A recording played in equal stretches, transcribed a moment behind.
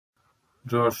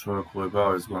Joshua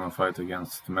Culibao is gonna fight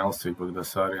against Melsik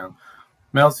Baghdasaryan.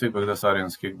 Melsik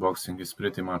Baghdasaryan's kickboxing is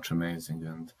pretty much amazing,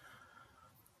 and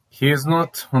he is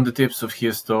not on the tips of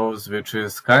his toes, which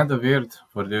is kind of weird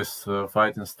for this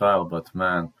fighting style, but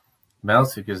man,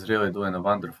 Melsik is really doing a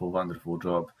wonderful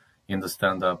job in the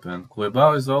stand-up, and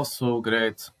Culibao is also a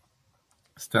great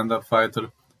stand-up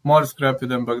fighter. More scrappy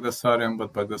than Baghdasaryan,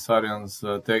 but Baghdasaryan's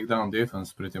takedown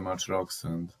defense pretty much rocks,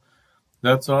 and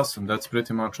that's awesome. That's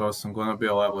pretty much awesome. Gonna be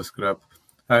a lively scrap.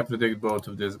 I predict both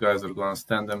of these guys are gonna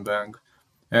stand and bang.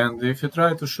 And if you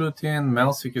try to shoot in,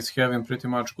 Melsik is having pretty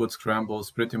much good scrambles,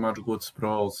 pretty much good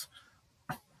sprawls.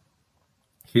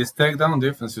 His takedown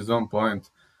defense is on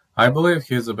point. I believe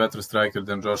he's a better striker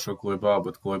than Joshua Culibao,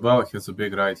 but Culibao has a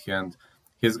big right hand.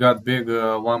 He's got big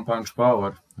one-punch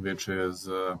power, which is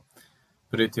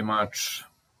pretty much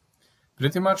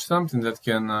something that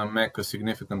can make a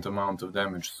significant amount of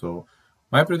damage. So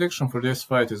my prediction for this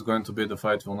fight is going to be the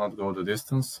fight will not go the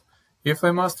distance. If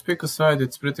I must pick a side,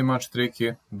 it's pretty much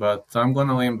tricky, but I'm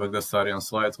gonna lean Baghdasaryan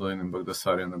slightly, leaning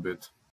Baghdasaryan a bit.